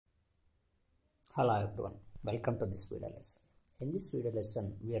Hello everyone, welcome to this video lesson. In this video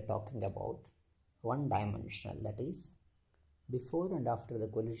lesson, we are talking about one-dimensional, that is, before and after the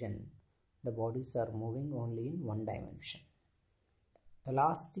collision, the bodies are moving only in one dimension.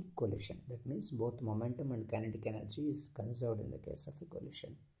 Elastic collision, that means both momentum and kinetic energy is conserved in the case of a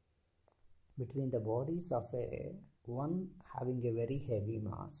collision between the bodies of one having a very heavy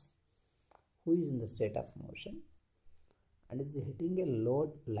mass who is in the state of motion and is hitting a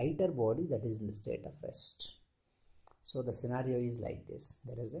lighter body that is in the state of rest. So the scenario is like this.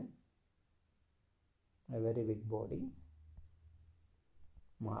 There is a very big body,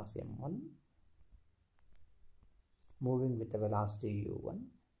 mass m1, moving with a velocity u1.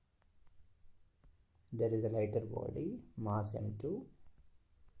 There is a lighter body, mass m2,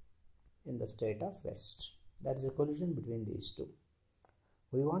 in the state of rest. There is a collision between these two.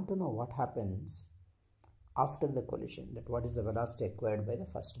 We want to know what happens after the collision, that what is the velocity acquired by the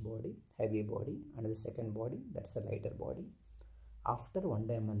first body, heavy body, and the second body, that's a lighter body, after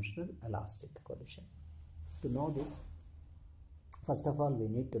one-dimensional elastic collision. To know this, first of all we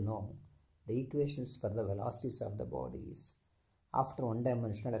need to know the equations for the velocities of the bodies after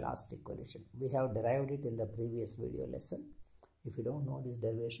one-dimensional elastic collision. We have derived it in the previous video lesson. If you don't know this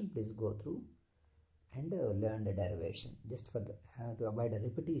derivation, please go through and learn the derivation. Just for to avoid a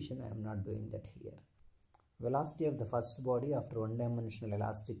repetition, I am not doing that here. Velocity of the first body after one-dimensional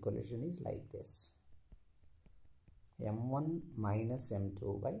elastic collision is like this: m1 minus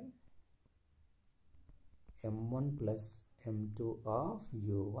m2 by m1 plus m2 of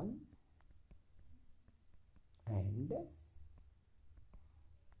u1 and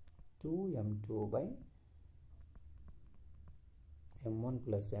 2m2 by m1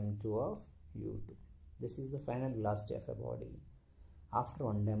 plus m2 of u2. This is the final velocity of a body after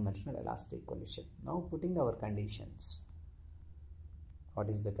one-dimensional elastic collision. Now putting our conditions. What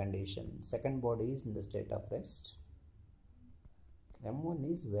is the condition? Second body is in the state of rest.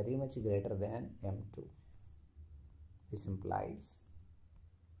 m1 is very much greater than m2. This implies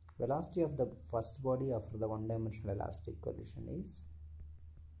velocity of the first body after the one-dimensional elastic collision is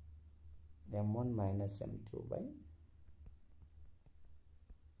m1 minus m2 by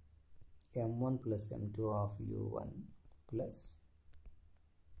m1 plus m2 of u1 plus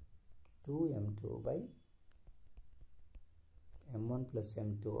 2m2 by m1 plus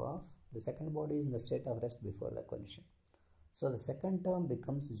m2 of the second body is in the state of rest before the collision. So the second term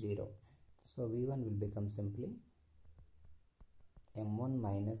becomes 0. So v1 will become simply m1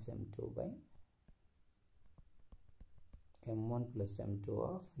 minus m2 by m1 plus m2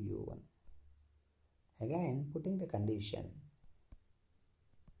 of u1. Again putting the condition,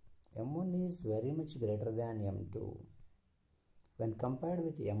 m1 is very much greater than m2. When compared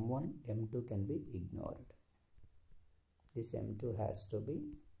with m1, m2 can be ignored. This m2 has to be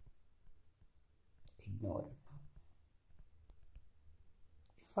ignored.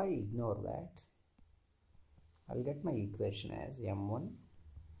 If I ignore that, I'll get my equation as m1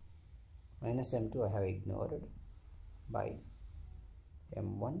 minus m2 I have ignored by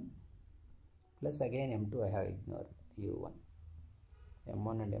m1 plus again m2 I have ignored u1.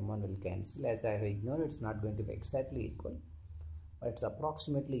 m1 and m1 will cancel. As I have ignored, it's not going to be exactly equal, but it's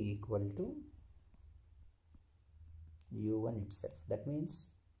approximately equal to u1 itself. That means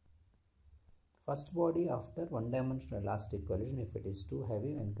first body after one-dimensional elastic collision, if it is too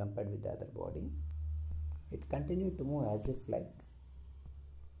heavy when compared with the other body, it continued to move as if like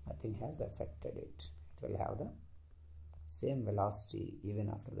nothing has affected it. It will have the same velocity even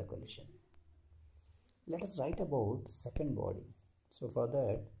after the collision. Let us write about second body. So for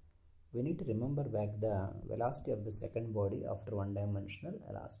that, we need to remember back the velocity of the second body after one-dimensional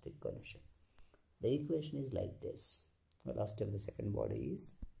elastic collision. The equation is like this. Velocity of the second body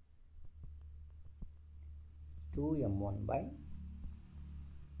is 2m1 by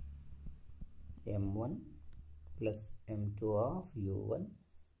m1 plus m2 of u1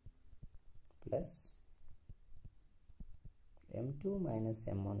 plus m2 minus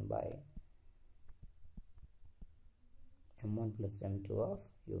m1 by m1 plus m2 of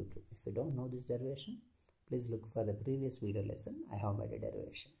u2. If you don't know this derivation, please look for the previous video lesson. I have made a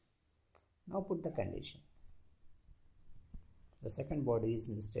derivation. Now put the condition. The second body is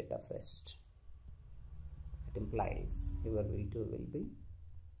in the state of rest. It implies your v2 will be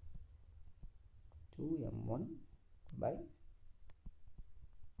 2m1 by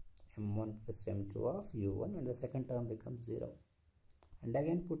m1 plus m2 of u1 and the second term becomes 0. And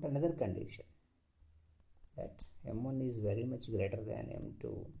again put another condition, that m1 is very much greater than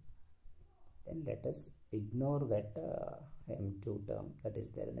m2. Then let us ignore that m2 term that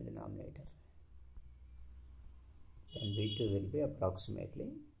is there in the denominator. Then v2 will be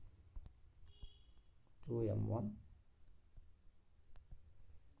approximately 2m1.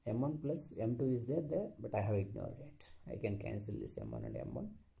 m1 plus m2 is there, but I have ignored it. I can cancel this m1 and m1.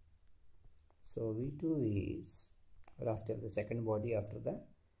 So v2 is velocity of the second body after the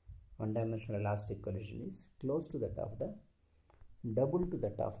one-dimensional elastic collision is close to that of the double to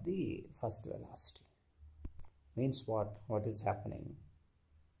that of the first velocity. Means what is happening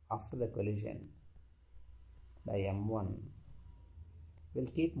after the collision? The m1 will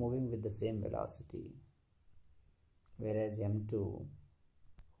keep moving with the same velocity, whereas m2,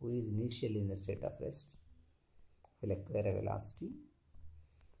 who is initially in the state of rest, will acquire a velocity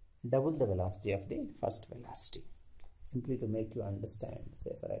double the velocity of the first velocity. Simply to make you understand,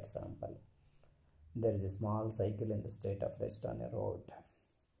 say for example, there is a small cycle in the state of rest on a road.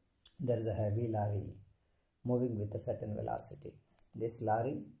 There is a heavy lorry moving with a certain velocity. This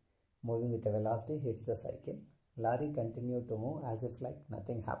lorry moving with a velocity hits the cycle. Lorry continue to move as if like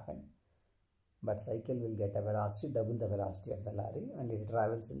nothing happened, but cycle will get a velocity double the velocity of the lorry, and it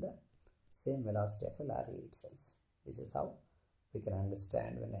travels in the same velocity of a lorry itself. This is how we can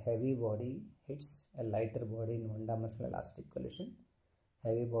understand when a heavy body hits a lighter body in one-dimensional elastic collision.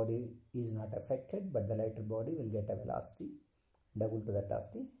 Heavy body is not affected, but the lighter body will get a velocity double to that of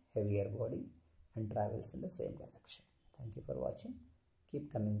the heavier body and travels in the same direction. Thank you for watching.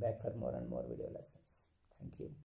 Keep coming back for more and more video lessons. Thank you.